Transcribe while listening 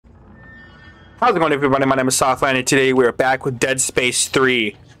How's it going, everybody? My name is Softland, and today we're back with Dead Space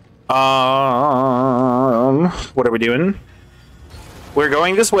 3. What are we doing? We're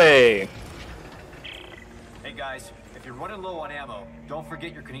going this way. Hey guys, if you're running low on ammo, don't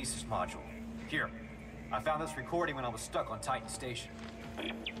forget your kinesis module. Here, I found this recording when I was stuck on Titan Station.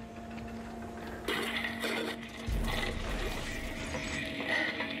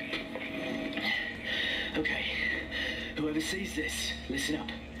 Okay, whoever sees this, listen up.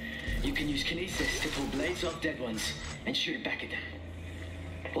 You can use kinesis to pull blades off dead ones and shoot it back at them.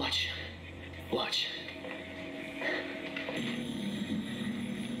 Watch. Watch.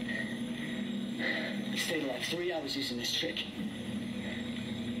 I stayed alive 3 hours using this trick.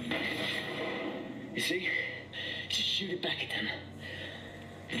 You see? Just shoot it back at them.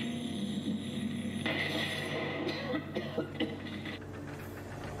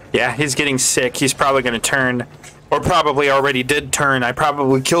 Yeah, he's getting sick. He's probably going to turn. Or probably already did turn. I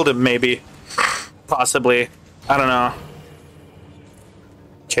probably killed him, maybe. Possibly. I don't know.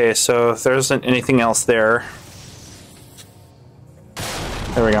 Okay, so there isn't anything else there.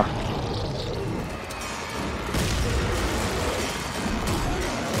 There we go.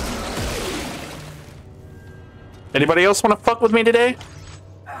 Anybody else want to fuck with me today?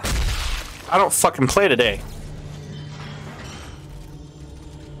 I don't fucking play today.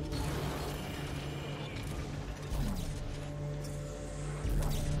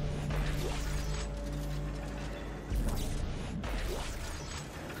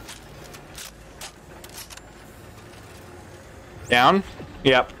 Down?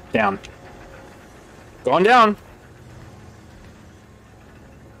 Yep, down. Going down.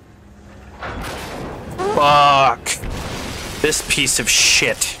 Fuck. This piece of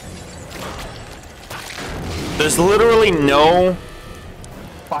shit. There's literally no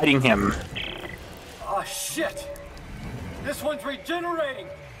fighting him. Oh shit! This one's regenerating!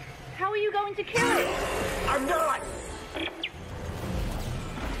 How are you going to kill it? I'm not!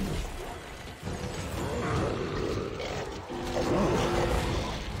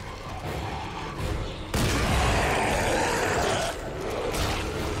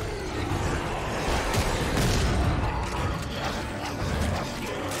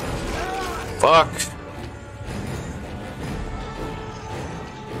 Fuck.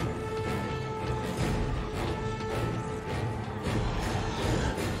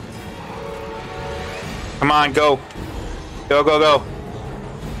 Come on, go. Go, go, go.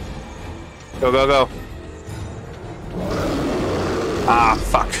 Go, go, go. Ah,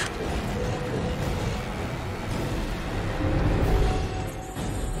 fuck.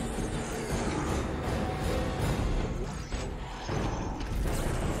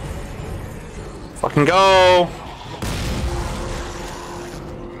 Fucking go!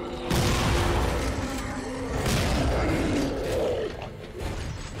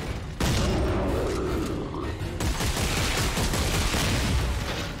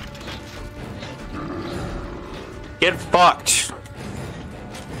 Get fucked!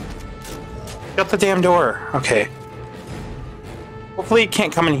 Shut the damn door. Okay. Hopefully it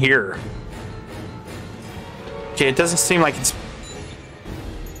can't come in here. Okay, it doesn't seem like it's...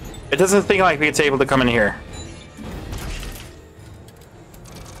 It doesn't seem like it's able to come in here.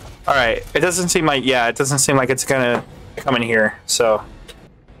 Alright, it doesn't seem like... Yeah, it doesn't seem like it's gonna come in here, so...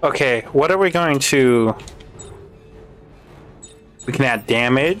 Okay, what are we going to... We can add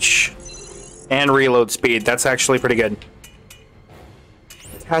damage and reload speed. That's actually pretty good.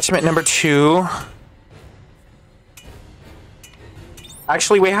 Attachment number 2.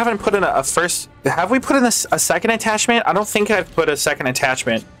 Actually, we haven't put in a first... Have we put in a second attachment? I don't think I've put a second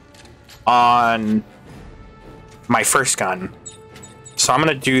attachment on my first gun. So I'm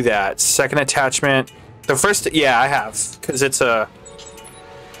gonna do that. Second attachment. The first... Yeah, I have. Because it's a...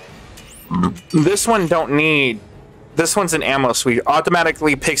 This one don't need... This one's an ammo suite.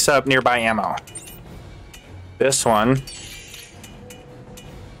 Automatically picks up nearby ammo. This one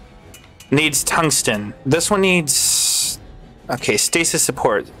needs tungsten. This one needs... Okay, stasis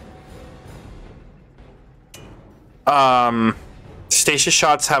support. Stasis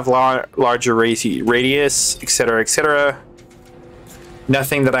shots have larger radius, etc., etc.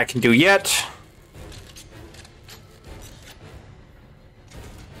 Nothing that I can do yet.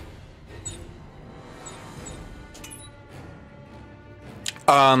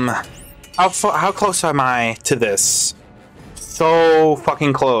 How close am I to this? So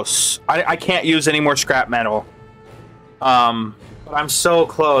fucking close. I can't use any more scrap metal. But I'm so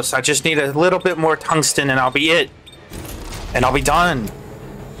close. I just need a little bit more tungsten and I'll be it. And I'll be done.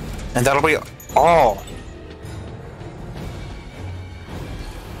 And that'll be all.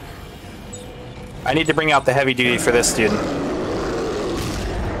 I need to bring out the heavy duty for this dude.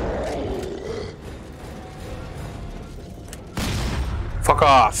 Fuck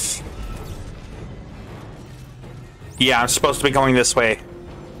off. Yeah, I'm supposed to be going this way.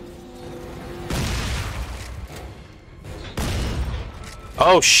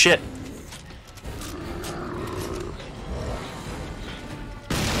 Oh, shit.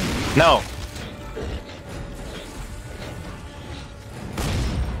 No.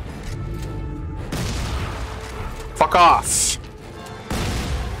 Fuck off.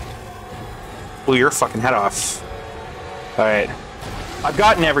 Blew your fucking head off. Alright. I've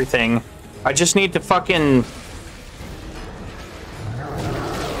gotten everything. I just need to fucking...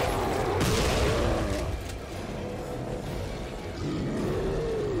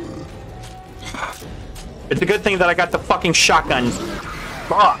 It's a good thing that I got the fucking shotgun.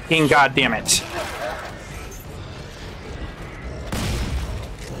 Fucking goddamn it.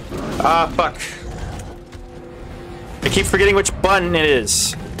 Ah, fuck. I keep forgetting which button it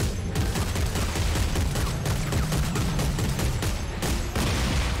is.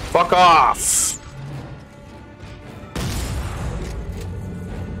 Fuck off.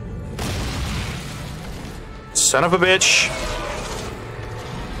 Son of a bitch.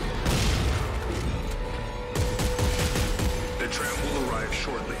 The tram will arrive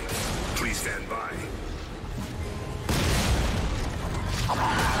shortly. Please stand by.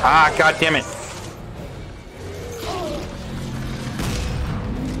 Ah, god damn it.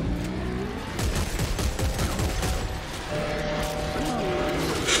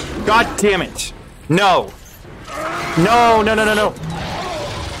 God damn it. No. No, no, no, no, no.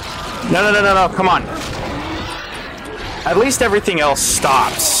 No, no, no, no, no. Come on. At least everything else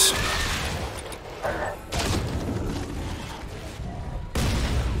stops.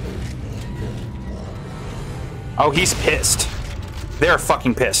 Oh, he's pissed. They're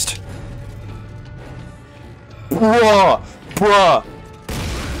fucking pissed. Bruh. Bruh.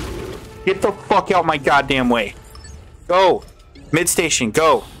 Get the fuck out my goddamn way. Go. Mid-station,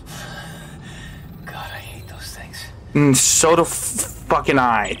 go. God, I hate those things. So do fucking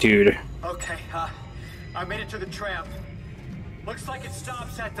I, dude. Okay, I made it to the tram. Looks like it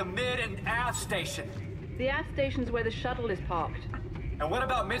stops at the mid and aft station. The aft station's where the shuttle is parked. And what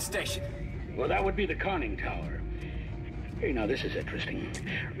about mid station? Well, that would be the conning tower. Hey, now this is interesting.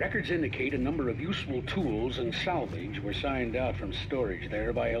 Records indicate a number of useful tools and salvage were signed out from storage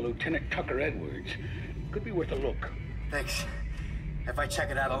there by a Lieutenant Tucker Edwards. Could be worth a look. Thanks. If I check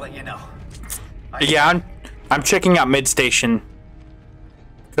it out, I'll let you know. Yeah, I'm checking out mid-station.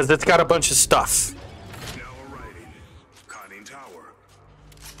 Because it's got a bunch of stuff. Now arriving. Conning tower.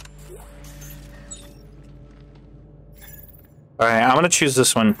 Alright, I'm gonna choose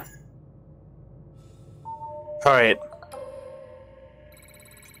this one. Alright.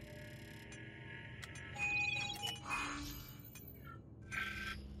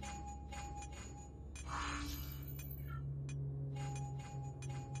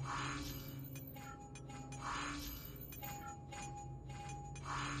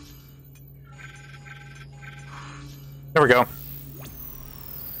 There we go.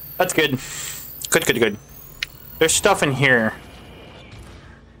 That's good. Good, good, good. There's stuff in here.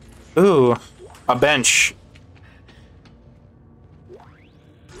 Ooh, a bench.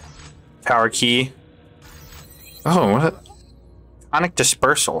 Power key. Oh, what? Onic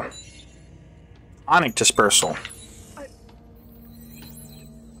dispersal. Onic dispersal.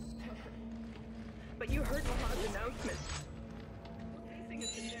 But you heard Mahad's announcement. We're facing a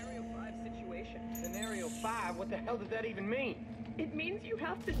Scenario 5 situation. Scenario 5? What the hell does that even mean? It means you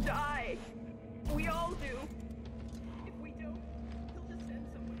have to die. We all do. If we don't, he'll just send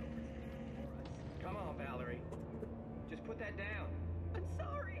someone over for us. Come on, Valerie. Just put that down. I'm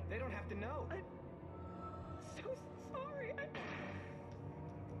sorry. They don't have to know. I'm so sorry.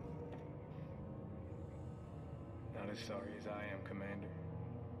 Not as sorry as I am, Commander.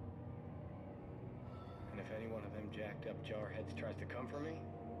 And if any one of them jacked up jarheads tries to come for me,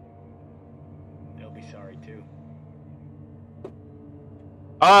 they'll be sorry too.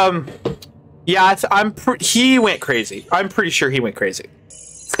 Yeah, he went crazy. I'm pretty sure he went crazy.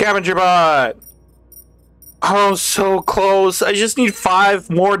 Scavenger bot. Oh, so close. I just need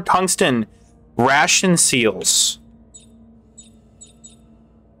 5 more tungsten. Ration seals.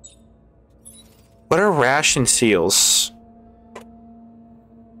 What are ration seals?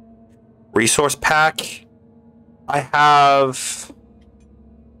 Resource pack. I have...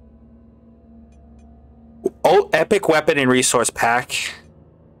 Oh, epic weapon and resource pack.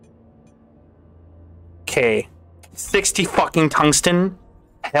 Okay. 60 fucking tungsten.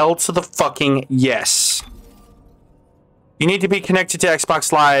 Hell to the fucking yes. You need to be connected to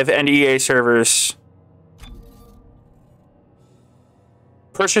Xbox Live and EA servers.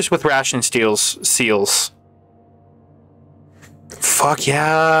 Purchase with ration seals. Fuck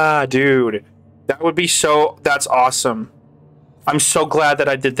yeah, dude. That would be so... That's awesome. I'm so glad that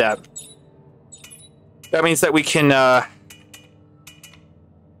I did that. That means that we can, I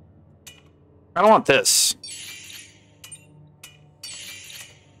don't want this.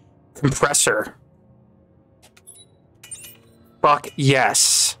 Compressor. Fuck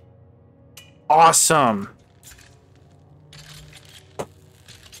yes. Awesome.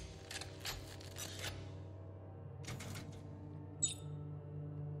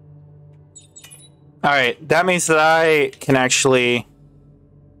 Alright, that means that I can actually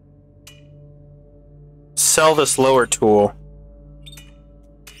sell this lower tool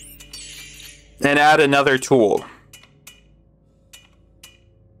and add another tool.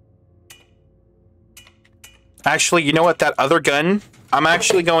 Actually, you know what? That other gun, I'm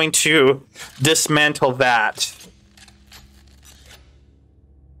actually going to dismantle that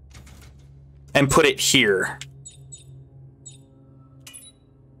and put it here.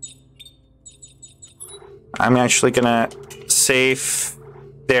 I'm actually gonna save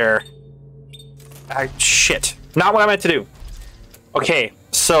there. Shit. Not what I meant to do. Okay,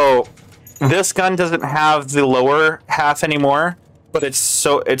 so this gun doesn't have the lower half anymore, but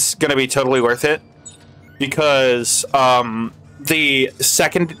it's gonna be totally worth it because the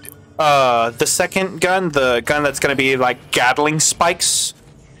second gun, the gun that's gonna be like Gatling spikes,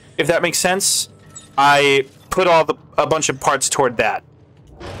 if that makes sense, I put a bunch of parts toward that.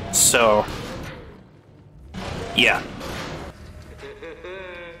 So yeah.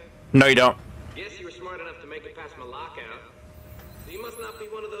 No, you don't. Guess you were smart enough to make it past my lockout. So you must not be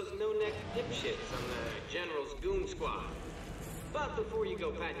one of those no-neck dipshits on the General's goon squad. But before you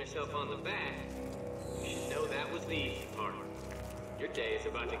go patting yourself on the back, you should know that was the easy part. Your day is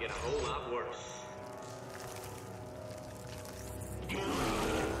about to get a whole lot worse.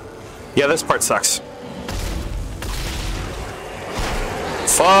 Yeah, this part sucks.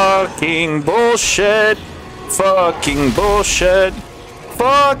 Fucking bullshit. Fucking bullshit.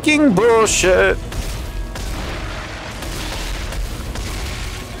 Fucking bullshit.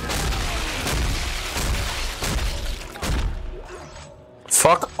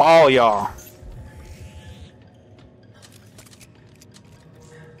 Fuck all y'all.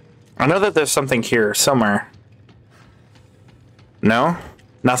 I know that there's something here somewhere. No?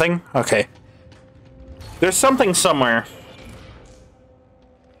 Nothing? Okay. There's something somewhere.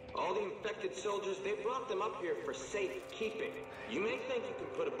 All the infected soldiers, they brought them up here for safekeeping. You may think you can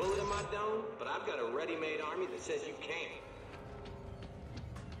put a bullet in my dome, but I've got a ready-made army that says you can't.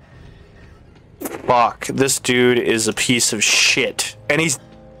 Fuck, this dude is a piece of shit. And he's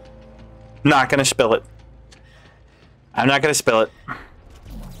not gonna spill it. I'm not gonna spill it.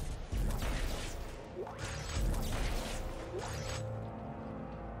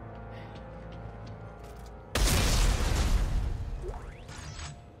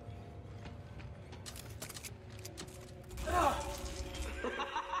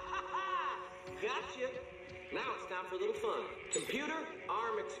 Gotcha. Now it's time for a little fun. Computer,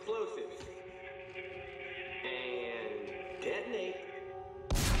 arm explosives. And detonate.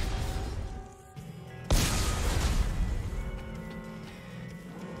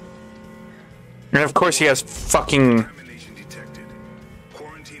 And of course he has fucking Contamination detected.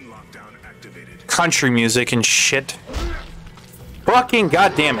 Quarantine lockdown activated. country music and shit. Fucking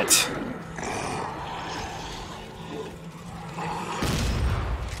goddamn it.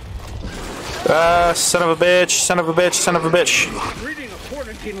 Son of a bitch, son of a bitch, son of a bitch. Reading a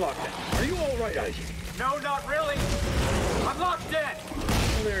quarantine lockdown. Are you all right, Isaac? No, not really. I'm locked in.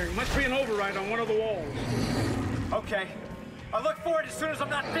 Well, there must be an override on one of the walls. Okay. I look for it as soon as I'm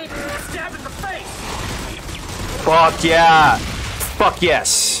not being stabbed in the face. Fuck yeah. Fuck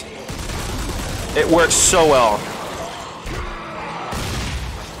yes. It works so well.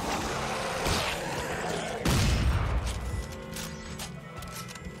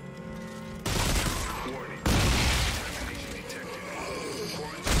 Warning. Contamination detected.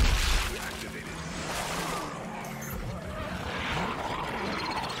 Quarantine activated.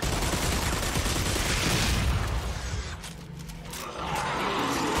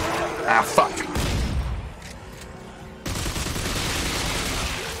 Ah, fuck.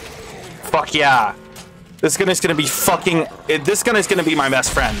 Fuck yeah. This gun is gonna be fucking... This gun is gonna be my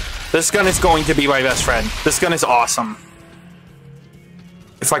best friend. This gun is going to be my best friend. This gun is awesome.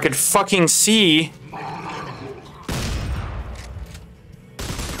 If I could fucking see...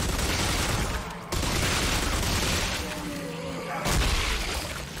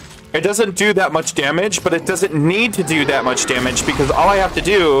 It doesn't do that much damage, but it doesn't need to do that much damage because all I have to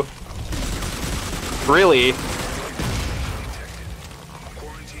do... really...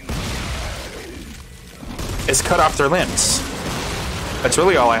 is cut off their limbs. That's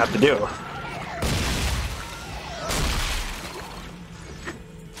really all I have to do.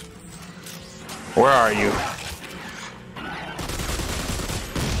 Where are you?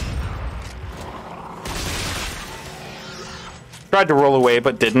 Tried to roll away,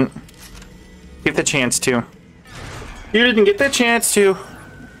 but didn't. Get the chance to. You didn't get the chance to.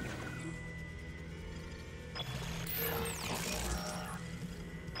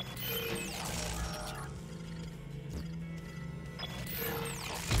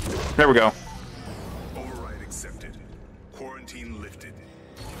 There we go. Override accepted. Quarantine lifted.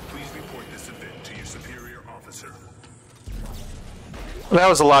 Please report this event to your superior officer. That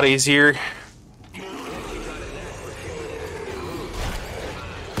was a lot easier.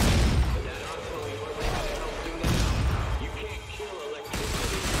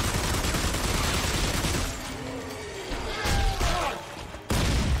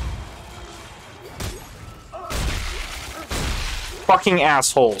 Fucking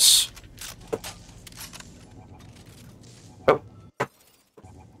assholes. Oh.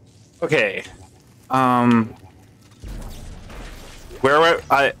 Okay. Where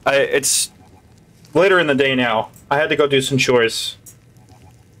it's later in the day now. I had to go do some chores.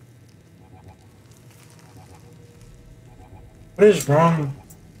 What is wrong?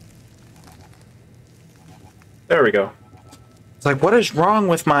 There we go. It's like, what is wrong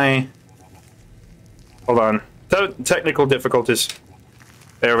with my... Hold on. Technical difficulties.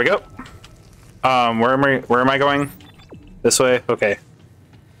 There we go. Where am I going? This way? Okay.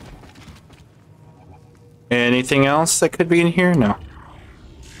 Anything else that could be in here? No.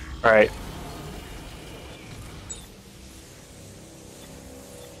 Alright.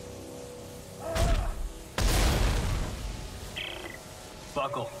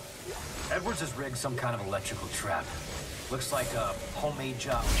 Buckle. Edwards has rigged some kind of electrical trap. Looks like a homemade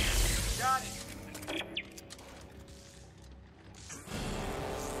job. Got it.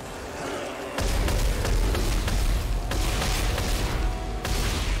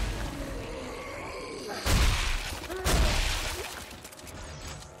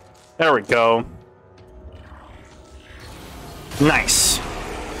 There we go. Nice.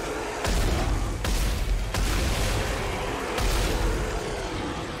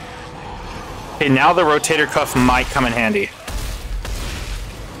 Okay, now the rotator cuff might come in handy.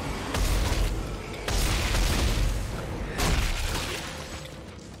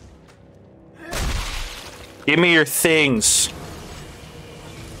 Give me your things.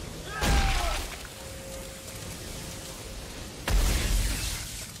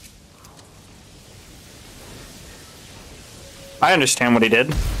 I understand what he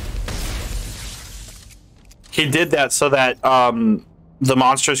did. He did that so that the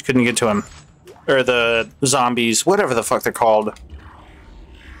monsters couldn't get to him. Or the zombies, whatever the fuck they're called.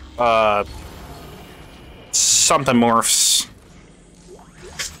 Something morphs.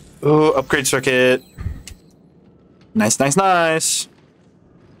 Ooh, upgrade circuit. Nice, nice, nice.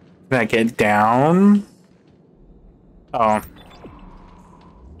 Can I get down? Oh.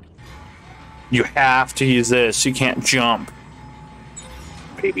 You have to use this. You can't jump.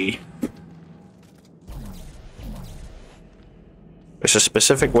 Baby. There's a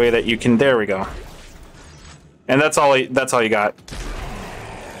specific way that you can. There we go. And that's all you got.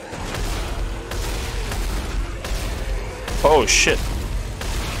 Oh shit.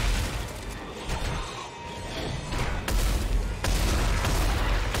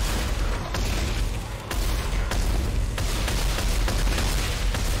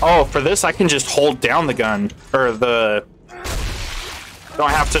 Oh, for this I can just hold down the gun or the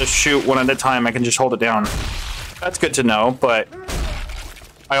don't have to shoot one at a time. I can just hold it down. That's good to know, but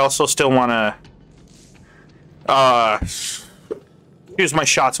I also still want to use my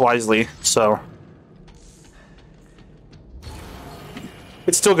shots wisely, so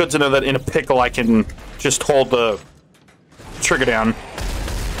it's still good to know that in a pickle I can just hold the trigger down,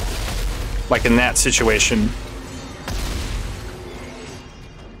 like in that situation.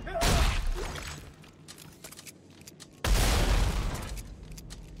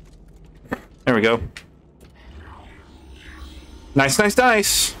 There we go. Nice, nice,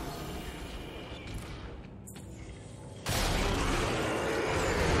 nice.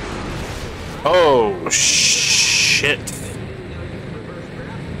 Oh, shit.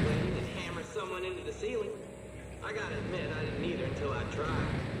 Hammer someone into the ceiling. I gotta admit, I didn't either until I tried.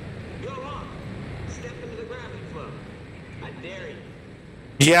 Go on. Step into the gravity flow. I dare you.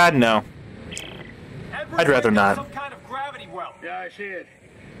 Yeah, no. I'd rather not. Some kind of gravity well. Yeah, I see it.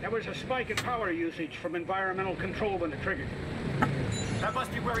 There was a spike in power usage from environmental control when it triggered. That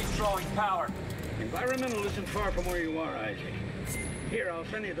must be where he's drawing power. Environmental isn't far from where you are, Isaac. Here, I'll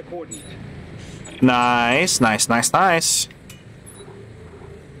send you the coordinates. Nice, nice, nice, nice.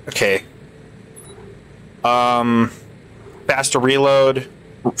 Okay. Faster reload,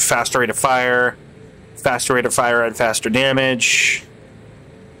 faster rate of fire, and faster damage.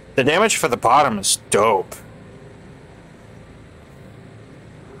 The damage for the bottom is dope.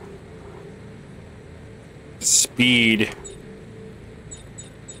 Speed.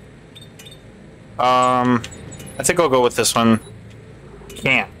 I think I'll go with this one.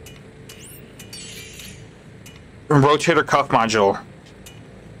 Can't. Rotator cuff module.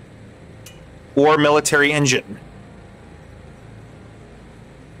 Or military engine.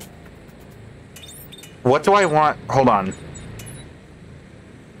 What do I want? Hold on.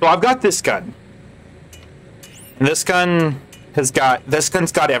 So I've got this gun. And this gun's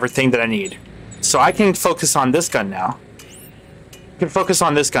got everything that I need. So I can focus on this gun now. I can focus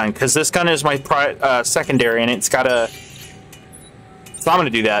on this gun because this gun is my secondary and it's got a... So I'm going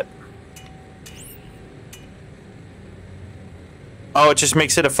to do that. Oh, it just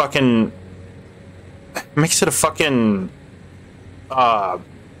makes it a fucking... Makes it a fucking... a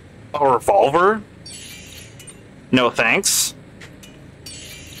revolver? No thanks.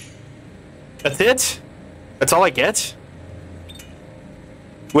 That's it? That's all I get?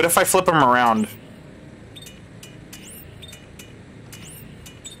 What if I flip them around?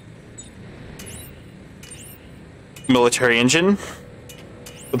 Military engine.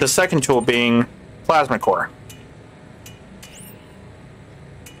 With the second tool being plasma core.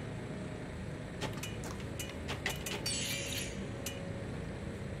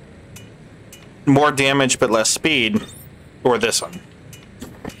 More damage but less speed. Or this one.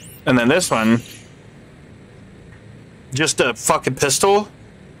 And then this one. Just a fucking pistol?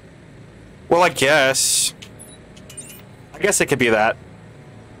 Well, I guess it could be that.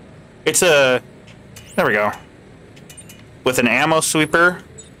 It's a... There we go. With an ammo sweeper.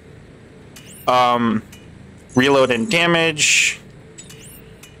 Reload and damage.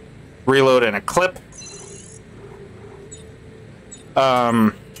 Reload and a clip.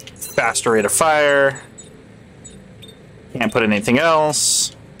 Faster rate of fire. Can't put anything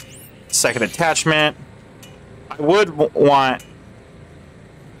else. Second attachment. I would want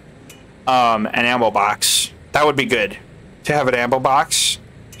an ammo box. That would be good to have an ammo box.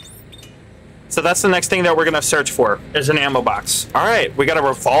 So that's the next thing that we're gonna search for is an ammo box. All right, we got a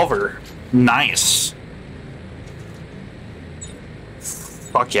revolver. Nice.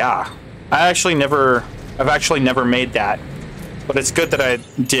 Fuck yeah. I've actually never made that, but it's good that I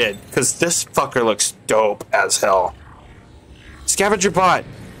did because this fucker looks dope as hell. Scavenger bot.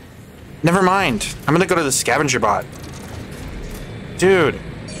 Never mind. I'm gonna go to the scavenger bot. Dude,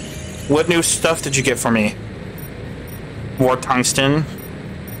 what new stuff did you get for me? More tungsten.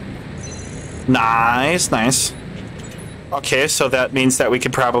 Nice, nice. Okay, so that means that we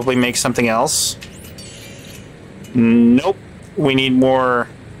could probably make something else. Nope. We need more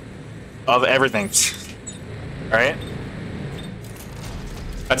of everything. Alright.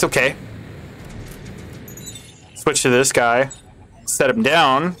 That's okay. Switch to this guy. Set him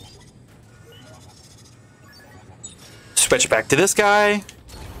down. Switch back to this guy.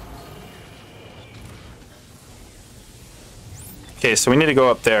 Okay, so we need to go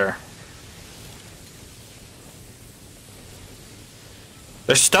up there.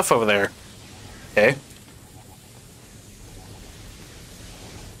 There's stuff over there. Okay.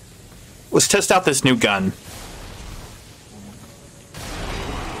 Let's test out this new gun.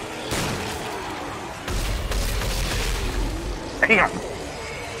 Damn.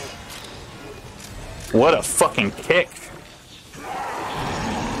 What a fucking kick.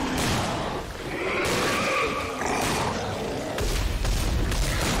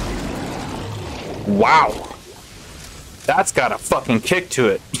 Wow. That's got a fucking kick to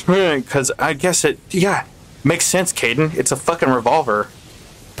it. Because I guess it, yeah, makes sense, Caden. It's a fucking revolver.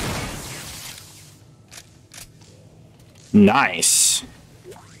 Nice.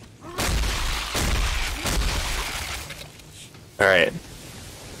 Alright.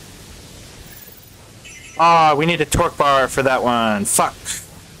 Ah, we need a torque bar for that one. Fuck.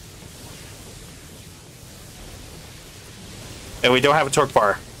 And we don't have a torque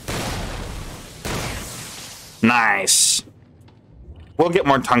bar. Nice. We'll get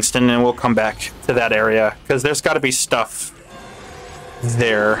more tungsten and we'll come back to that area because there's got to be stuff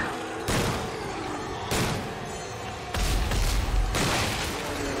there.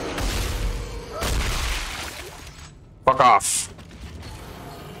 Fuck off.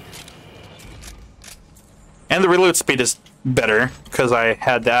 And the reload speed is better because I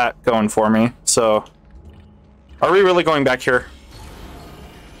had that going for me. So, are we really going back here?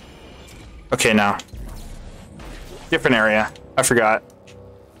 Okay, now. Different area. I forgot.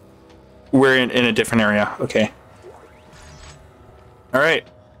 We're in a different area. Okay. Alright.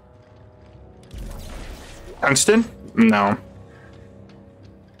 Tungsten? No.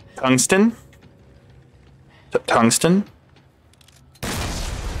 Tungsten? Tungsten?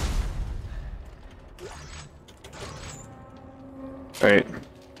 Right.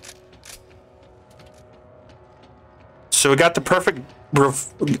 So we got the perfect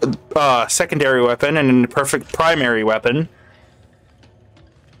secondary weapon and then the perfect primary weapon.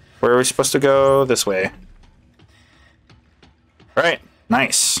 Where are we supposed to go? This way. Alright,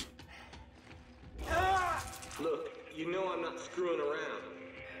 nice. Look, you know I'm not screwing around.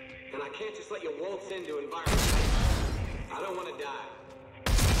 And I can't just let you waltz into environments. I don't want to die.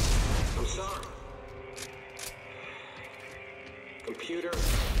 I'm sorry. Computer,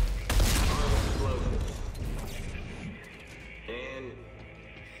 arm explosives. And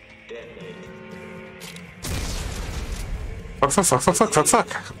detonate. Fuck, fuck, fuck, fuck, fuck, fuck, fuck.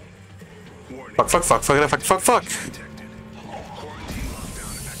 Fuck, fuck, fuck, fuck, fuck, fuck, fuck. Quarantine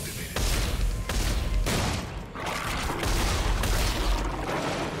lockdown activated.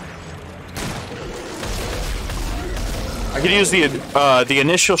 I can use the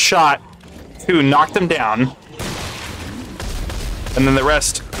initial shot to knock them down, and then the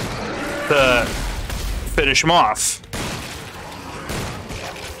rest to finish them off.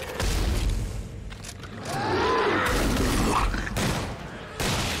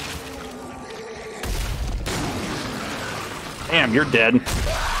 Damn, you're dead.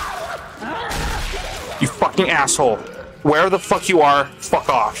 You fucking asshole. Where the fuck you are, fuck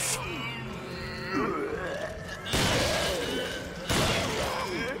off.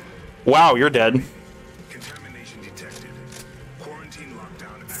 Wow, you're dead. Contamination detected. Quarantine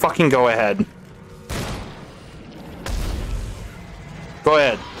lockdown. Fucking go ahead. Go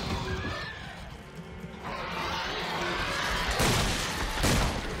ahead.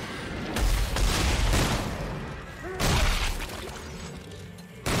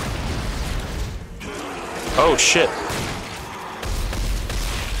 Oh shit.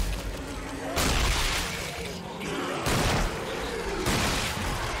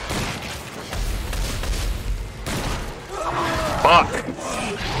 Fuck.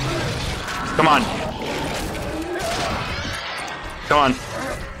 Come on. Come on.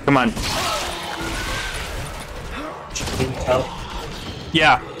 Come on.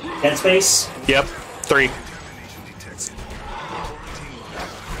 Yeah. Dead Space? Yep. 3.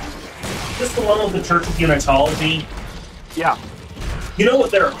 Just the one with the Church of Unitology. Yeah. You know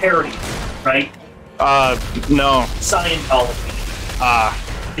what they're a parody, right? No. Scientology.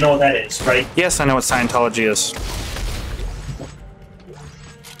 You know what that is, right? Yes, I know what Scientology is.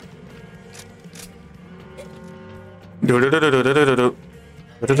 You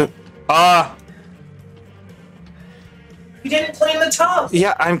didn't clean the tub!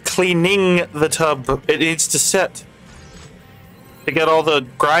 Yeah, I'm cleaning the tub. It needs to set. To get all the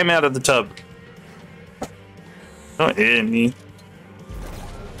grime out of the tub. Don't hit me.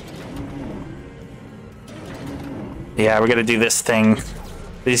 Yeah, we gotta do this thing.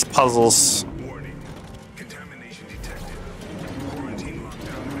 These puzzles. Warning. Contamination detected. Quarantine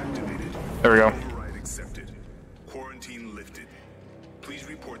lockdown activated. There we go. Override accepted. Quarantine lifted. Please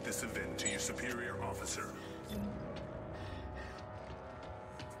report this event to your superior officer.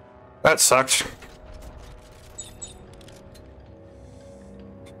 That sucked.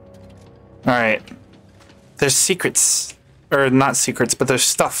 Alright. There's secrets. Or not secrets, but there's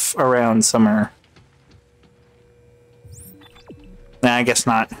stuff around somewhere. Nah, I guess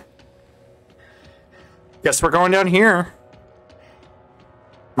not. Guess we're going down here.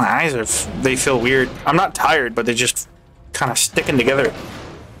 My eyes are... they feel weird. I'm not tired, but they're just kind of sticking together.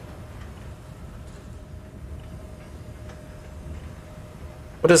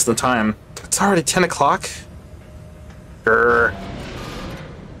 What is the time? It's already 10 o'clock? Grr.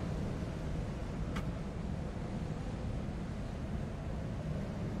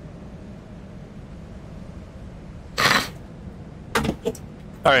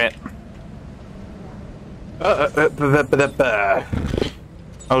 All right.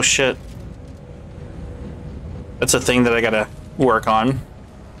 Oh shit. That's a thing that I gotta work on.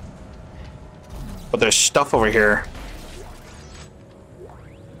 But there's stuff over here.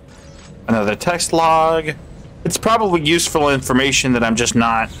 Another text log. It's probably useful information that I'm just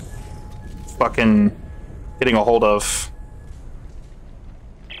not fucking getting a hold of.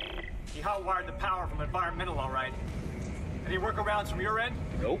 You hotwired the power from environmental, all right. Any workarounds from your end?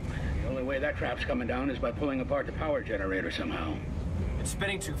 Nope. The only way that trap's coming down is by pulling apart the power generator somehow. It's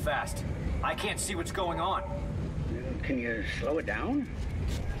spinning too fast. I can't see what's going on. Can you slow it down?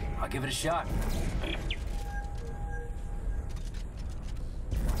 I'll give it a shot.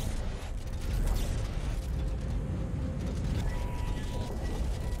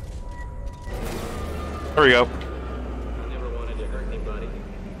 There we go. I never wanted to hurt anybody.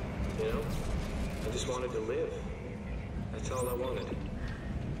 You know? I just wanted to live. That's all I wanted.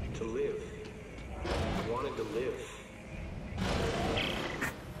 To live. I wanted to live.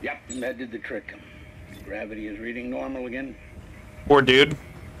 Yep, that did the trick. Gravity is reading normal again. Poor dude.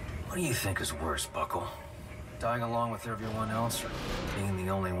 What do you think is worse, Buckle? Dying along with everyone else, or being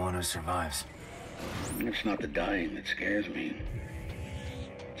the only one who survives? It's not the dying that scares me.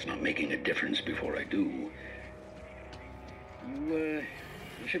 It's not making a difference before I do. You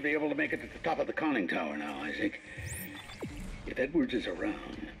should be able to make it to the top of the conning tower now, Isaac. If Edwards is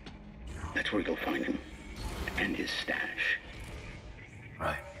around, that's where you'll find him. And his stash.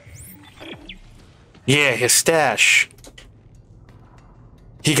 Right. Yeah, his stash.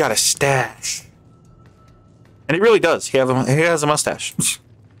 He got a stash. And he really does. He has a mustache.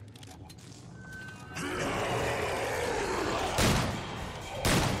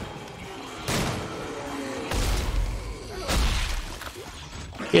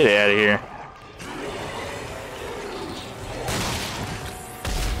 Get out of here.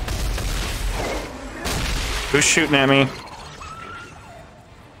 Who's shooting at me?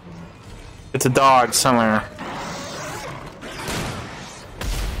 It's a dog somewhere.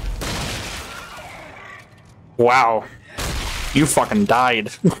 Wow. You fucking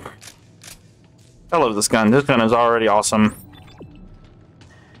died. I love this gun. This gun is already awesome.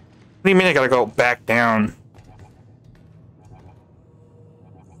 What do you mean I gotta go back down?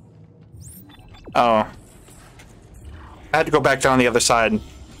 Oh. I had to go back down the other side.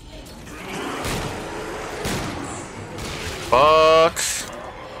 Fuck.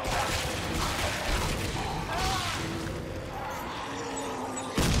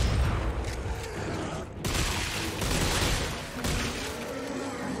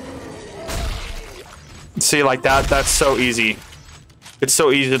 See, like that's so easy. It's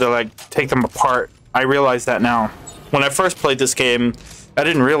so easy to like take them apart. I realize that now. When I first played this game, I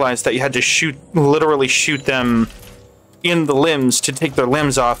didn't realize that you had to literally shoot them in the limbs to take their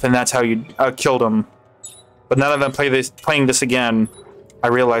limbs off, and that's how you killed them. But now that I'm playing this again, I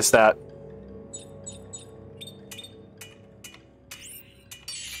realize that.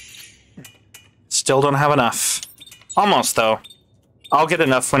 Still don't have enough. Almost, though. I'll get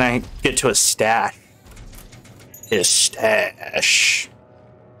enough when I get to a stash. His stash.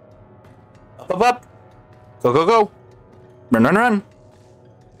 Up, up, up. Go, go, go. Run, run, run.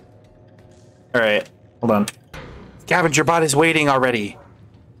 Alright, hold on. Scavenger bot is waiting already.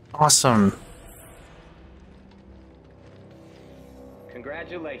 Awesome.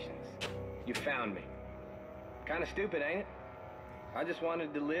 Congratulations. You found me. Kinda stupid, ain't it? I just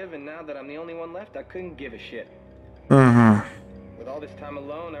wanted to live, and now that I'm the only one left, I couldn't give a shit. Mm-hmm. With all this time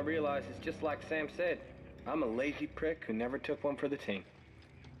alone, I realize it's just like Sam said. I'm a lazy prick who never took one for the team.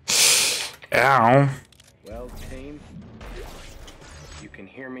 Ow. Well, team, you can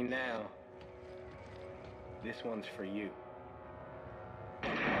hear me now. This one's for you.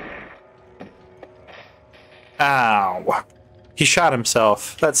 Ow. He shot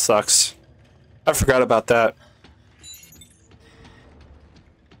himself. That sucks. I forgot about that.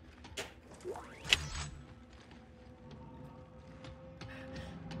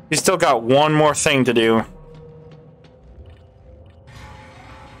 He's still got one more thing to do.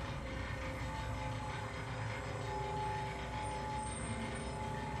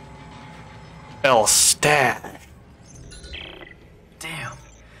 El stash. Damn.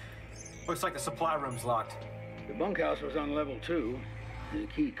 Looks like the supply room's locked. The bunkhouse was on level 2. The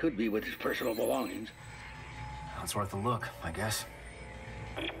key could be with his personal belongings. That's worth a look, I guess.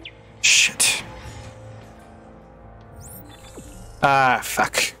 Shit. Ah,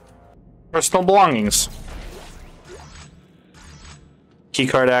 fuck. Personal belongings.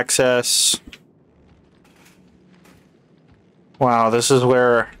 Keycard access. Wow, this is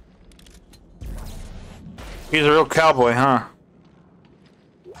where... He's a real cowboy, huh?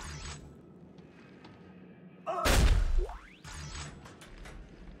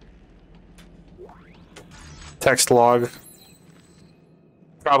 Text log.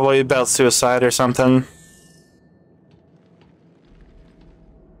 Probably about suicide or something.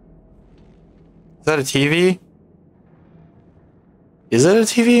 Is that a TV? Is it a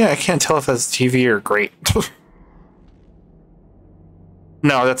TV? I can't tell if that's a TV or grate.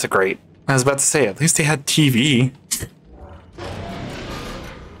 No, that's a grate. I was about to say, at least they had TV.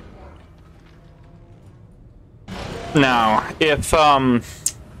 Now, if, I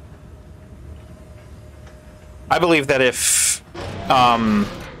believe that if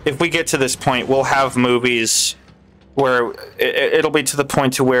we get to this point, we'll have movies where it'll be to the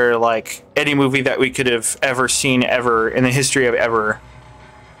point to where, like, any movie that we could have ever seen ever in the history of ever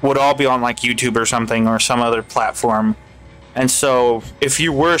would all be on like YouTube or something or some other platform. And so if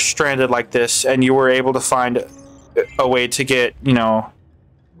you were stranded like this and you were able to find a way to get, you know,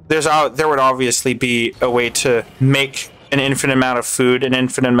 there would obviously be a way to make an infinite amount of food, an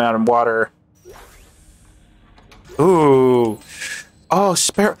infinite amount of water. Ooh. Oh,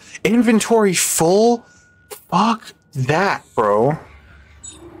 spare inventory full? Fuck that, bro.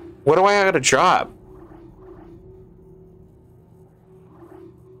 What do I got to drop?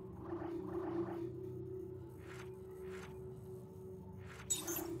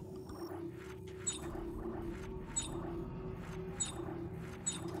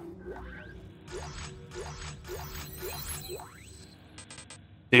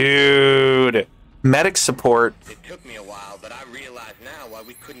 Dude, medic support. It took me a while, but I realize now why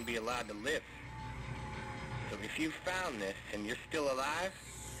we couldn't be allowed to live. So if you found this and you're still alive,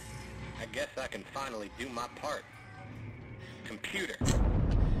 I guess I can finally do my part. Computer,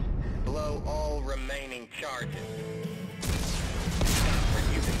 blow all remaining charges. Time for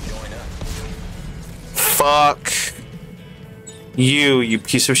you to join us. Fuck you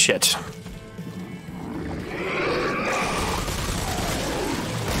piece of shit.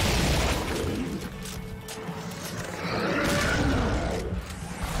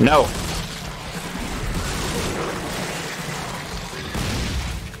 No.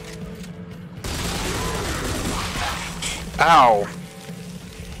 Ow.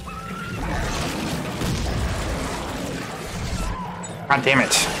 God damn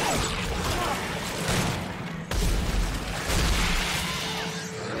it.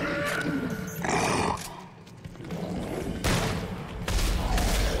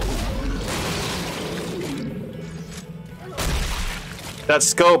 That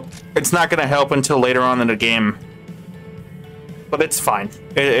scope, it's not gonna help until later on in the game. But it's fine.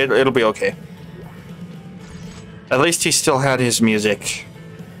 It'll be okay. At least he still had his music.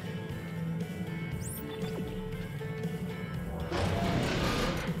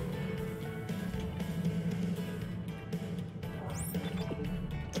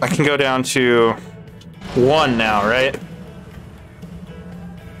 I can go down to 1 now, right?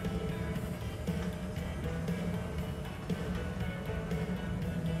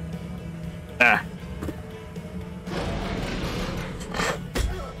 Ah.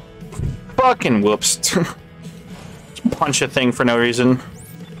 Fucking whoops. Punch a thing for no reason.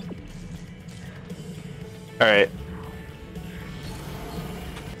 Alright.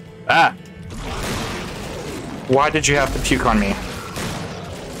 Ah! Why did you have to puke on me?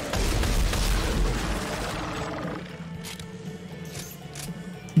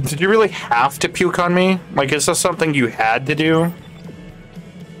 Did you really have to puke on me? Like, is this something you had to do?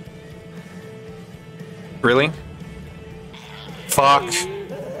 Really? Fuck.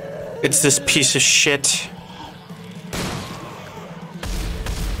 It's this piece of shit.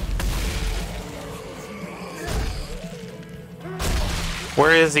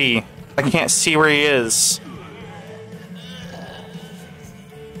 Where is he? I can't see where he is.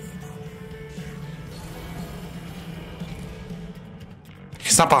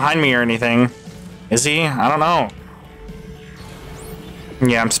 He's not behind me or anything. Is he? I don't know.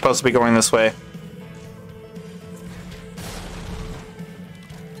 Yeah, I'm supposed to be going this way.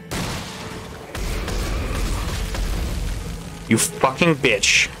 You fucking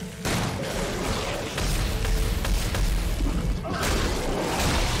bitch.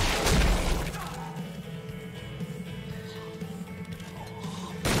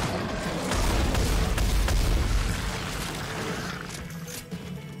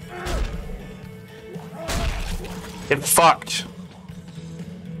 Get fucked.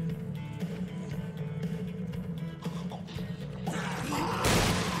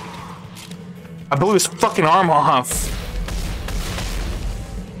 I blew his fucking arm off.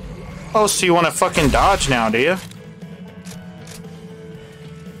 Oh, so you want to fucking dodge now, do you?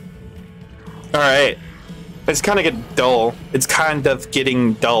 Alright. It's kind of getting dull. It's kind of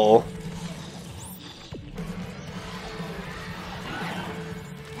getting dull.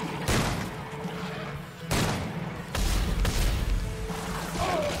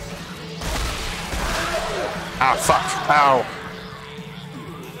 Ah, fuck. Ow.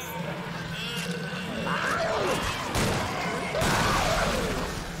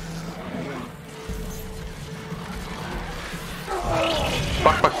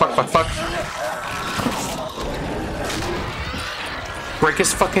 Fuck. Break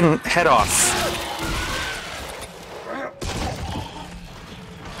his fucking head off.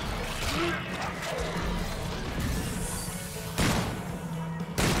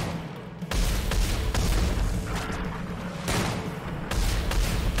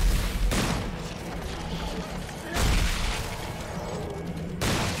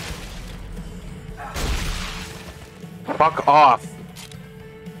 Fuck off.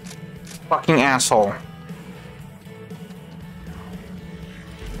 Fucking asshole.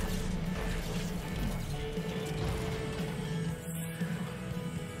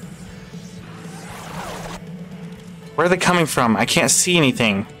 Where are they coming from? I can't see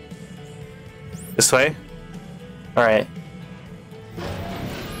anything. This way? Alright.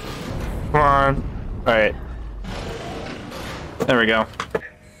 Come on. Alright. There we go.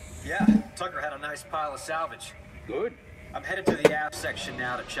 Yeah, Tucker had a nice pile of salvage. Good. I'm headed to the aft section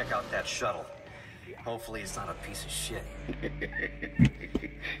now to check out that shuttle. Hopefully it's not a piece of shit.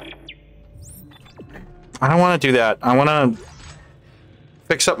 I don't want to do that. I want to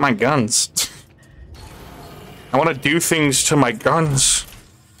fix up my guns. I want to do things to my guns.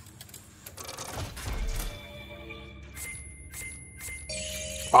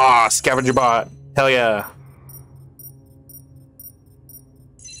 Ah, scavenger bot. Hell yeah.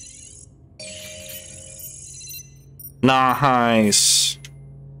 Nice.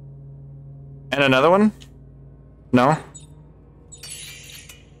 And another one? No?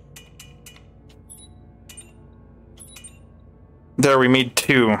 There, we made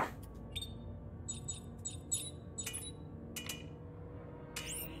 2.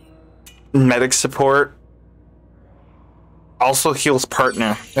 Medic support. Also heals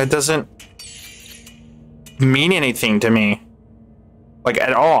partner. That doesn't mean anything to me. Like,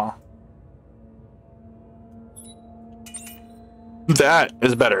 at all. That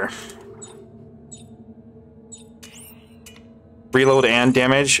is better. Reload and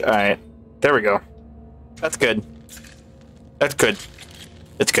damage. Alright. There we go. That's good. That's good.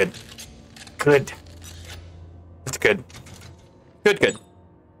 It's good. Good. That's good. Good, good.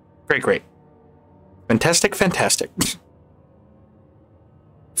 Great, great. Fantastic, fantastic.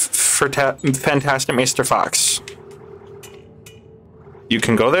 Fantastic Mr. Fox. You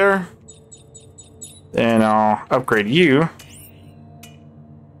can go there. Then I'll upgrade you.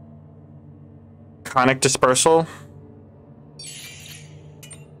 Conic dispersal.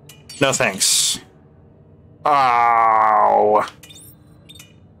 No thanks. Ow.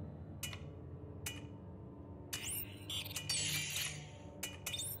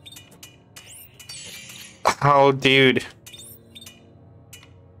 Oh, dude.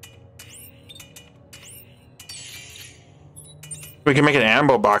 We can make an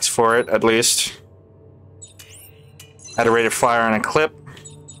ammo box for it, at least. Add a rate of fire and a clip.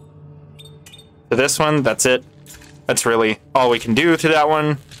 To this one, that's it. That's really all we can do to that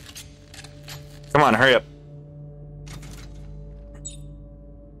one. Come on, hurry up.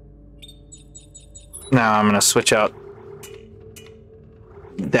 Now I'm gonna switch out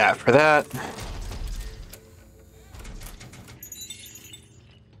that for that.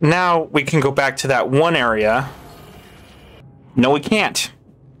 Now we can go back to that one area. No, we can't.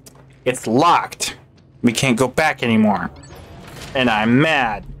 It's locked. We can't go back anymore. And I'm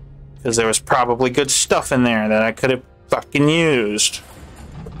mad. Because there was probably good stuff in there that I could have fucking used.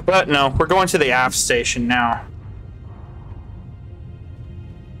 But no, we're going to the aft station now.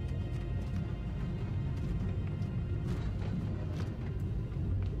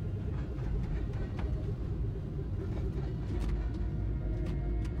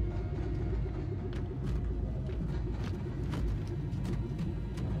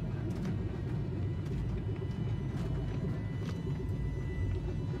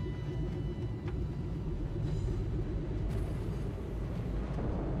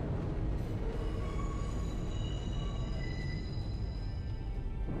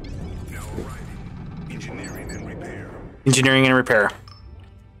 Engineering and repair.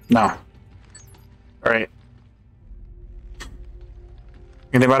 No. Alright.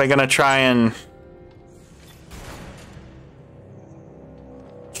 Anybody gonna try and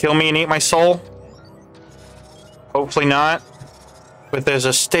kill me and eat my soul? Hopefully not. But there's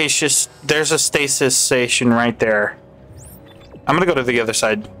a stasis station right there. I'm gonna go to the other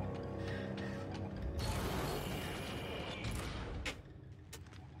side.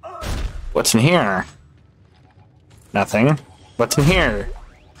 What's in here? Nothing. What's in here?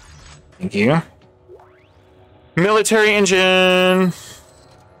 Thank you. Military engine!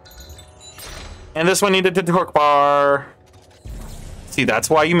 And this one needed the torque bar. See, that's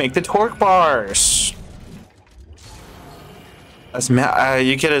why you make the torque bars.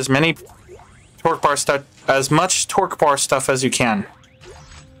 You get as many torque bar stuff, as much torque bar stuff as you can.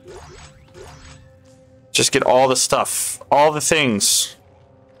 Just get all the stuff. All the things.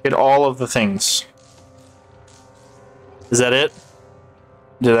 Get all of the things. Is that it?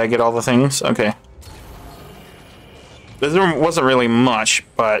 Did I get all the things? Okay. There wasn't really much,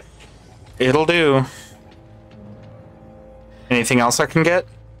 but it'll do. Anything else I can get?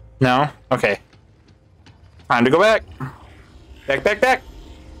 No? Okay. Time to go back. Back.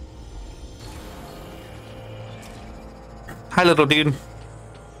 Hi, little dude.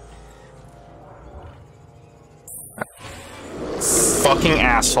 Fucking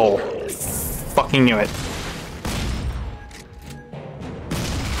asshole. Fucking knew it.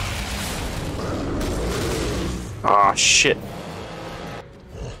 Aw, shit.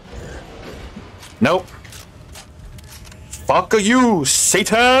 Nope. Fuck you,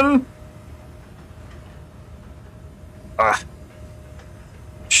 Satan!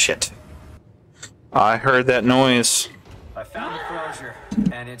 Shit. I heard that noise. I found the closure,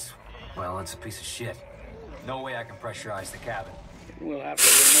 and it's a piece of shit. No way I can pressurize the cabin. We'll have to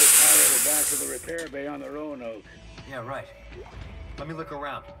remote power it back to the repair bay on the Roanoke. Yeah, right. Let me look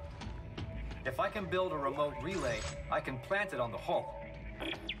around. If I can build a remote relay, I can plant it on the hull.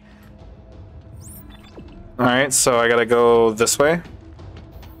 Alright, so I gotta go this way.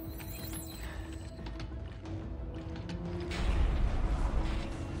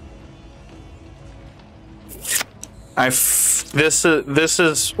 This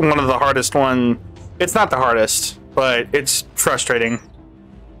is one of the hardest one. It's not the hardest, but it's frustrating.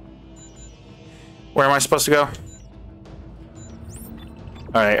 Where am I supposed to go?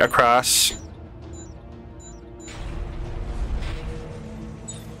 Alright, across.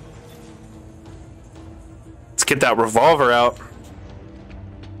 Let's get that revolver out.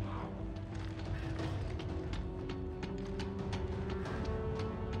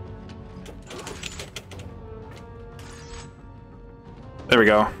 There we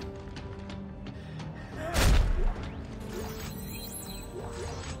go.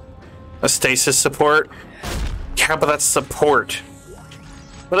 A stasis support? Yeah, but that's support.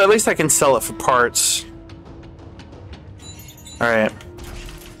 But at least I can sell it for parts. Alright.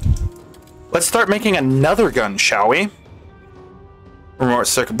 Let's start making another gun, shall we? Remote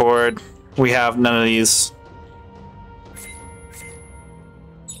circuit board. We have none of these.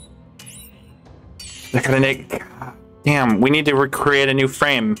 They're gonna make... Damn, we need to recreate a new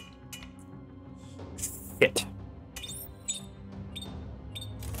frame. Shit.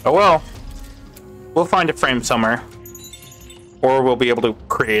 Oh well. We'll find a frame somewhere. Or we'll be able to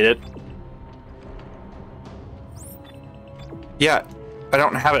create it. Yeah, I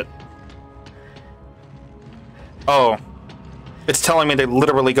don't have it. Oh. It's telling me they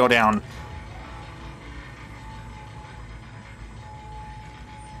literally go down.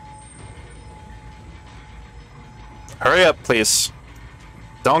 Hurry up, please.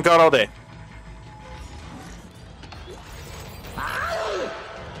 Don't go all day.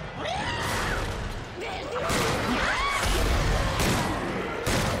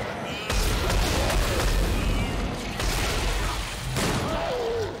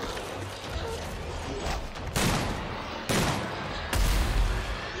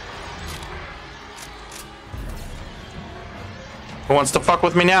 Who wants to fuck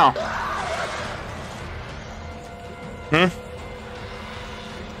with me now? Hmm?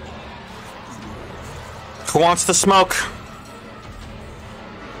 Who wants the smoke?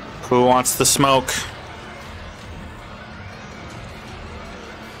 Who wants the smoke?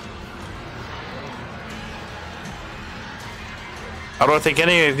 I don't think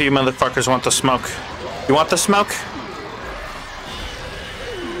any of you motherfuckers want the smoke. You want the smoke?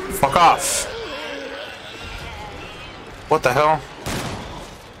 Fuck off. What the hell?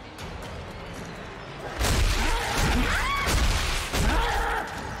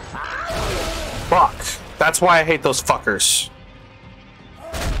 Fuck. That's why I hate those fuckers.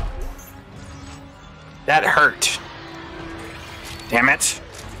 That hurt. Damn it.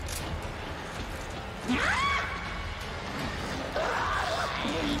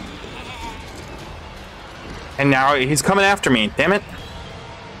 And now he's coming after me. Damn it.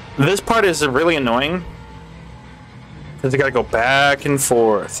 This part is really annoying. Because you gotta go back and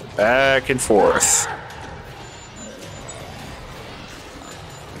forth. Back and forth.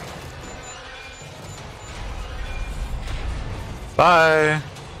 Bye.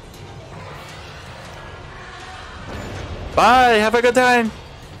 Bye. Have a good time.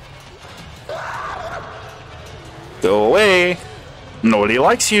 Go away. Nobody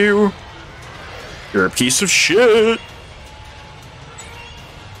likes you. You're a piece of shit.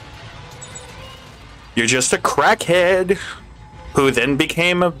 You're just a crackhead who then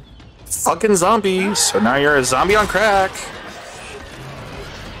became a fucking zombie. So now you're a zombie on crack.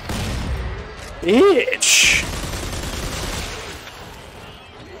 Bitch.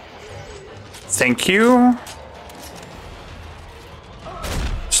 Thank you.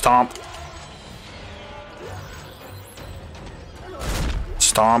 Stomp.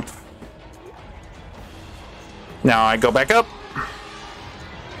 Stomp. Now I go back up.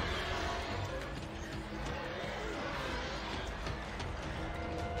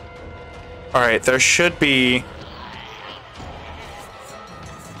 Alright, there should be...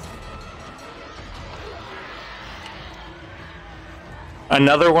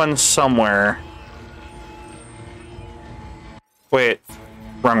 another one somewhere. Wait.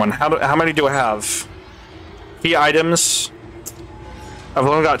 Wrong one. How many do I have? Key items. I've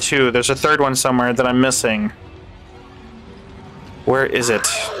only got 2. There's a third one somewhere that I'm missing. Where is it?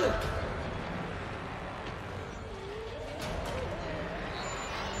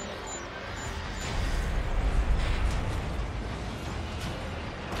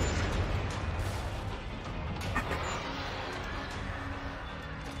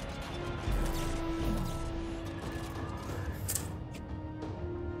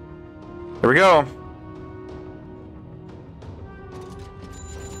 Here we go.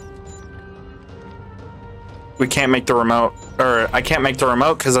 We can't make the remote, or I can't make the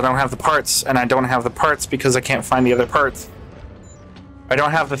remote because I don't have the parts, and I don't have the parts because I can't find the other parts. I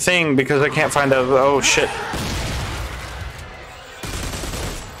don't have the thing because I can't find the, oh shit.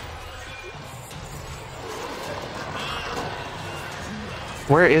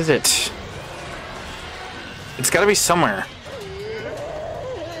 Where is it? It's gotta be somewhere.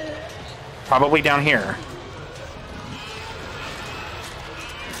 Probably down here.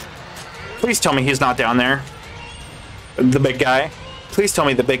 Please tell me he's not down there. The big guy. Please tell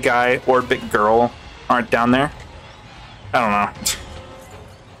me the big guy or big girl aren't down there. I don't know.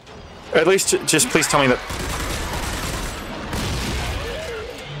 At least just please tell me that.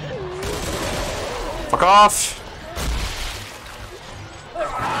 Fuck off.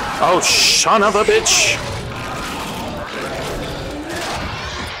 Oh, son of a bitch.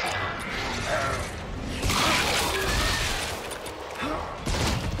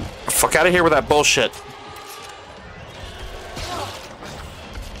 Fuck out of here with that bullshit.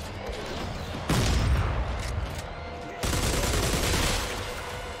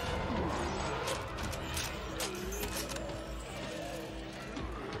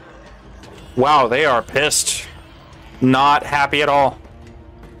 Wow, they are pissed. Not happy at all.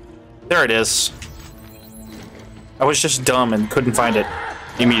 There it is. I was just dumb and couldn't find it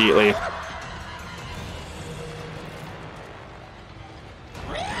immediately.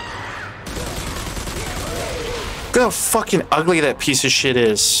 Look how fucking ugly that piece of shit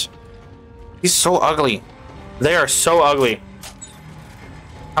is. He's so ugly. They are so ugly.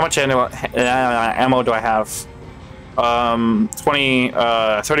 How much ammo do I have?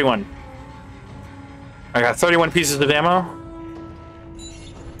 31. I got 31 pieces of ammo.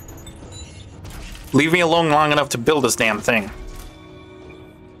 Leave me alone long enough to build this damn thing.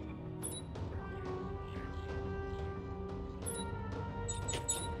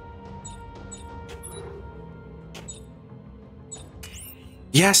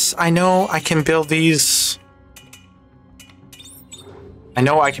 Yes, I know I can build these. I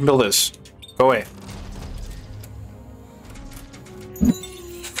know I can build this. Go away.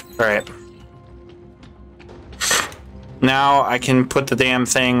 Alright. Now I can put the damn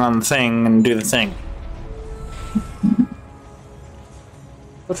thing on the thing and do the thing.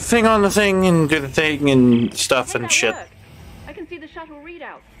 Put the thing on the thing and do the thing and stuff and shit. I can see the shuttle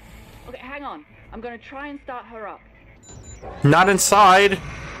readout. Okay, hang on. I'm gonna try and start her up. Not inside.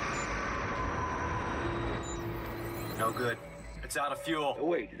 No good. It's out of fuel. Oh,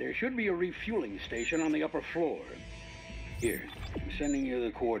 wait, there should be a refueling station on the upper floor. Here, I'm sending you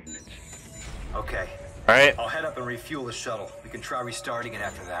the coordinates. Okay. All right. I'll head up and refuel the shuttle. We can try restarting it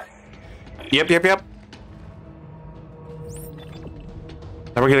after that. Yep.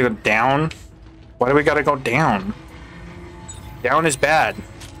 Now we're gonna go down. Why do we gotta go down? Down is bad.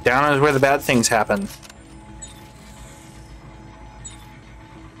 Down is where the bad things happen.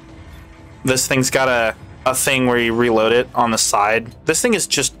 This thing's got a thing where you reload it on the side. This thing is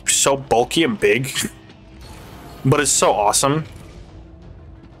just so bulky and big. But it's so awesome.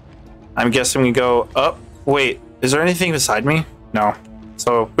 I'm guessing we go up. Wait, is there anything beside me? No.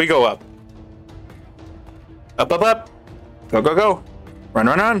 So we go up. Up. Go.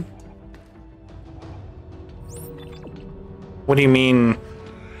 Run. What do you mean?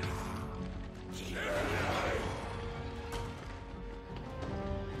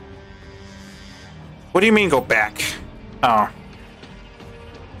 What do you mean go back? Oh.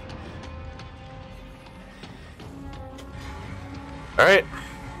 Alright.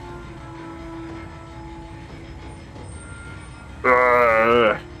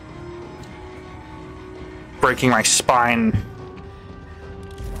 Breaking my spine.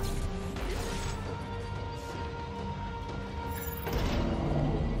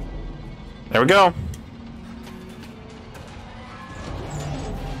 There we go.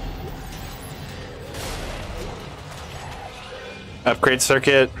 Upgrade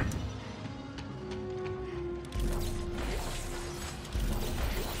circuit.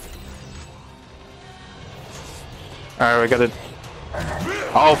 Alright, we gotta...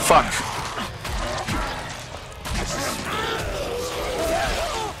 Oh, fuck.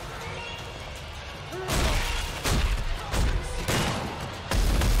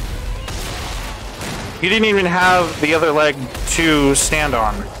 You didn't even have the other leg to stand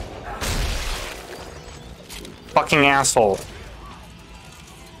on. Fucking asshole.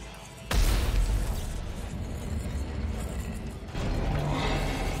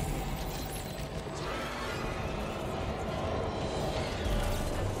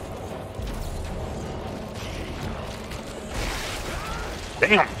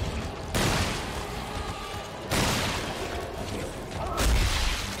 Damn.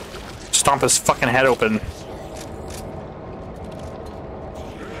 Stomp his fucking head open.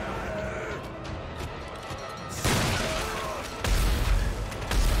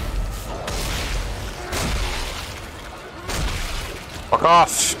 Fuck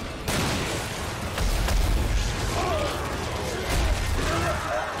off.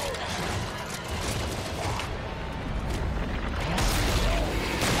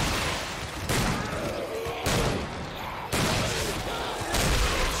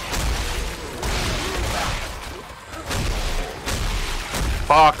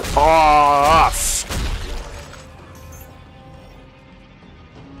 Fuck off!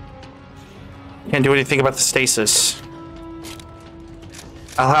 Can't do anything about the stasis.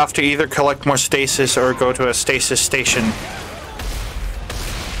 I'll have to either collect more stasis or go to a stasis station.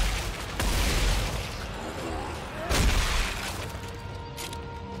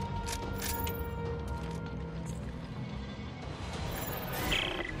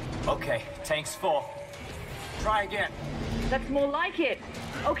 Okay, tank's full. Try again. That's more like it.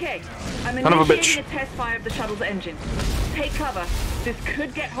 Okay, I'm Son of a bitch. initiating a test fire of the shuttle's engine. Take cover. This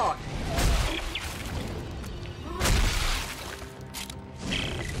could get hot.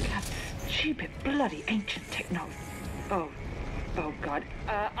 That's stupid, bloody ancient technology. Oh God.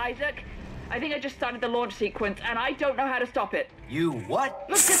 Isaac, I think I just started the launch sequence, and I don't know how to stop it. You what?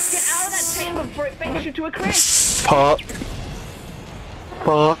 Look, just get out of that chamber before it bakes you to a crisp. Fuck.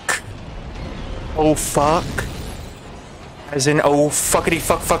 Fuck. Oh, fuck. As in, oh, fuckity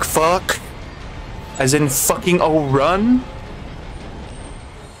fuck fuck fuck. As in, fucking, oh, run.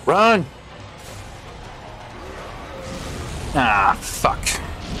 Run. Ah, fuck.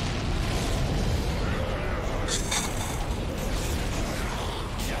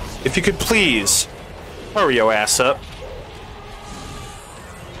 If you could please, hurry your ass up.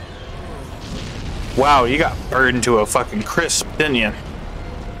 Wow, you got burned to a fucking crisp, didn't you?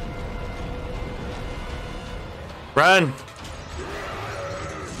 Run.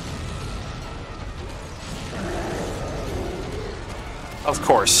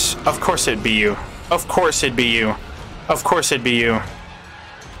 Of course it'd be you. Of course it'd be you. Of course it'd be you.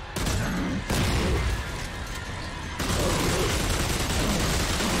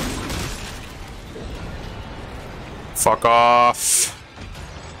 Fuck off.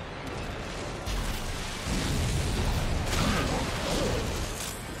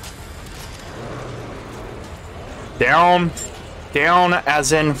 Down. Down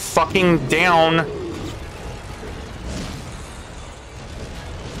as in fucking down.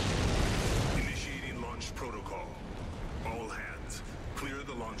 Initiating launch protocol. All hands, clear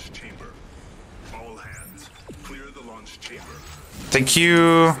the launch chamber. All hands, clear the launch chamber. Thank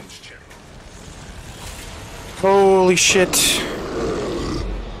you. Holy shit.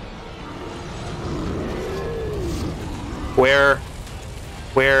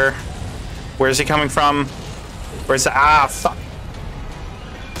 Where's he coming from? Where's the, ah, fuck.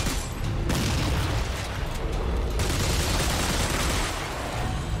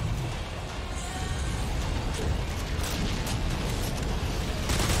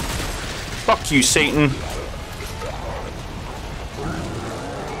 Fuck you, Satan.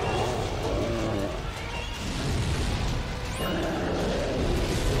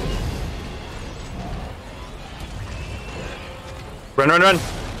 Run, run, run.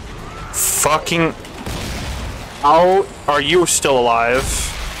 Fucking... How are you still alive?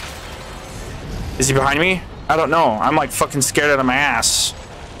 Is he behind me? I don't know. I'm like fucking scared out of my ass.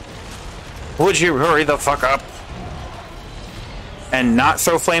 Would you hurry the fuck up? And not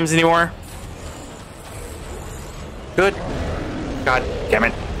throw flames anymore? Good. God damn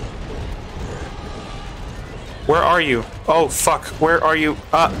it. Where are you? Oh fuck. Where are you?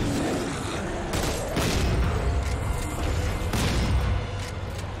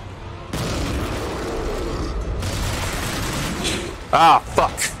 Ah,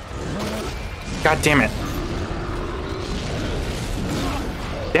 fuck. God damn it.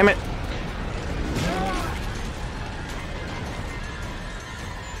 Damn it.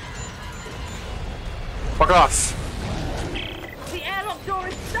 Fuck off.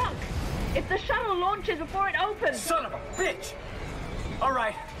 If the shuttle launches before it opens... Son of a bitch!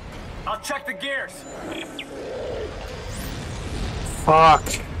 Alright, I'll check the gears. Fuck.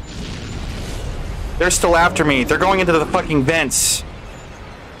 They're still after me. They're going into the fucking vents.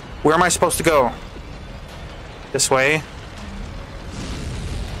 Where am I supposed to go? This way.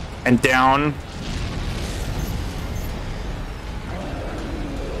 And down.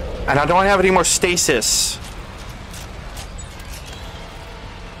 And I don't have any more stasis.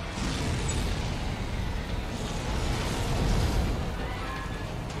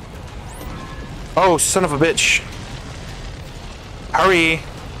 Oh, son of a bitch. Hurry.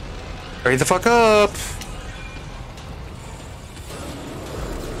 Hurry the fuck up.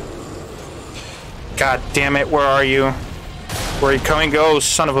 God damn it, where are you? Where are you coming? Go,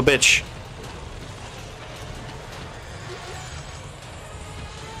 son of a bitch.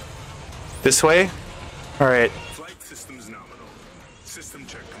 This way? Alright. Flight systems nominal. System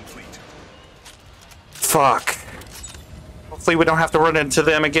check complete. Fuck. Hopefully we don't have to run into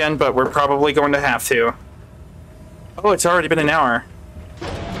them again, but we're probably going to have to. Oh, it's already been an hour.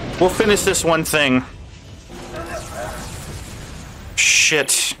 We'll finish this one thing.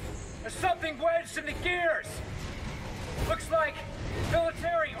 Shit. There's something wedged in the gears. Looks like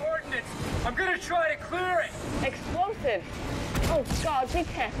military ordnance. I'm gonna try to clear it. Explosive. Oh, God, be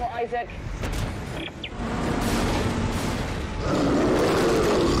careful, Isaac.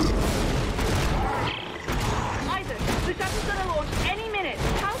 Isaac, the shuttle's gonna launch any minute.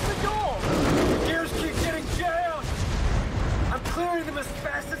 How's the door? Gears keep getting jammed. I'm clearing them as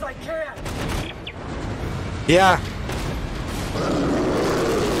fast as I can. Yeah.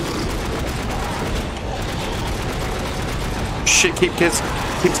 Shit keeps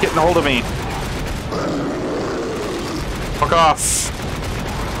getting a hold of me. Fuck off.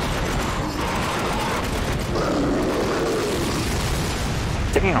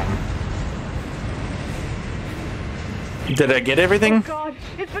 Damn. Did I get everything? Oh, God,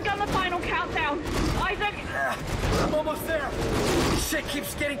 it's begun the final countdown. Isaac! I'm almost there. Shit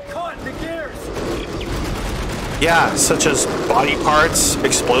keeps getting caught in the gears. Yeah, such as body parts,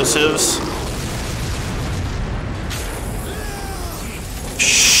 explosives.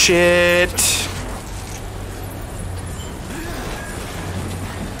 Shit.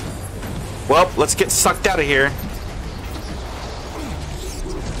 Well, let's get sucked out of here.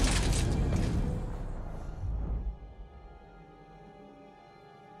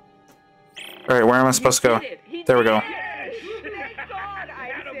 Alright, where am I supposed to go? There we go. Thank God,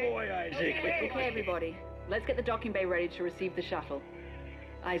 Isaac. Attaboy, Isaac. Okay, everybody. Let's get the docking bay ready to receive the shuttle.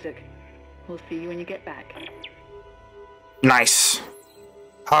 Isaac, we'll see you when you get back. Nice.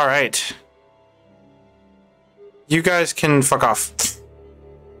 Alright. You guys can fuck off.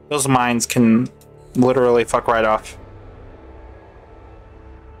 Those mines can literally fuck right off.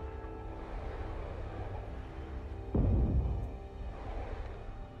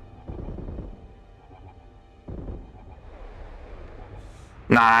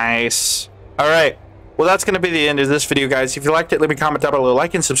 Nice. Alright. Well, that's going to be the end of this video, guys. If you liked it, leave me a comment down below,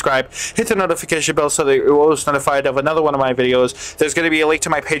 like and subscribe. Hit the notification bell so that you're always notified of another one of my videos. There's going to be a link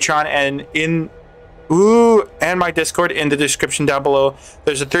to my Patreon and and my Discord in the description down below.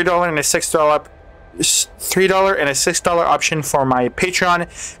 There's a $3 and a $6 option for my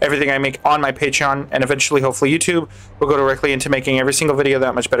Patreon. Everything I make on my Patreon and eventually, hopefully, YouTube will go directly into making every single video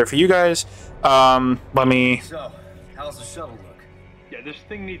that much better for you guys. Let me... So, how's the shuttle look? Yeah, this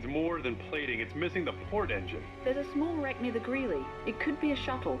thing needs more than plating. It's missing the port engine. There's a small wreck near the Greeley. It could be a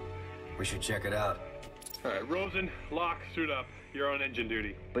shuttle. We should check it out. All right, Rosen, lock, suit up. You're on engine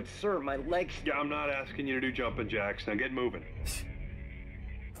duty. But sir, my legs... Yeah, I'm not asking you to do jumping jacks. Now get moving.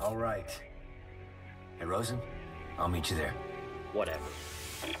 All right. Hey, Rosen, I'll meet you there. Whatever.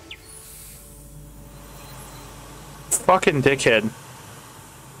 Fucking dickhead.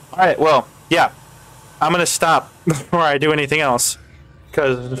 Alright, well, yeah. I'm gonna stop before I do anything else.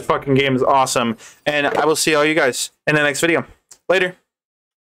 Because the fucking game is awesome. And I will see all you guys in the next video. Later.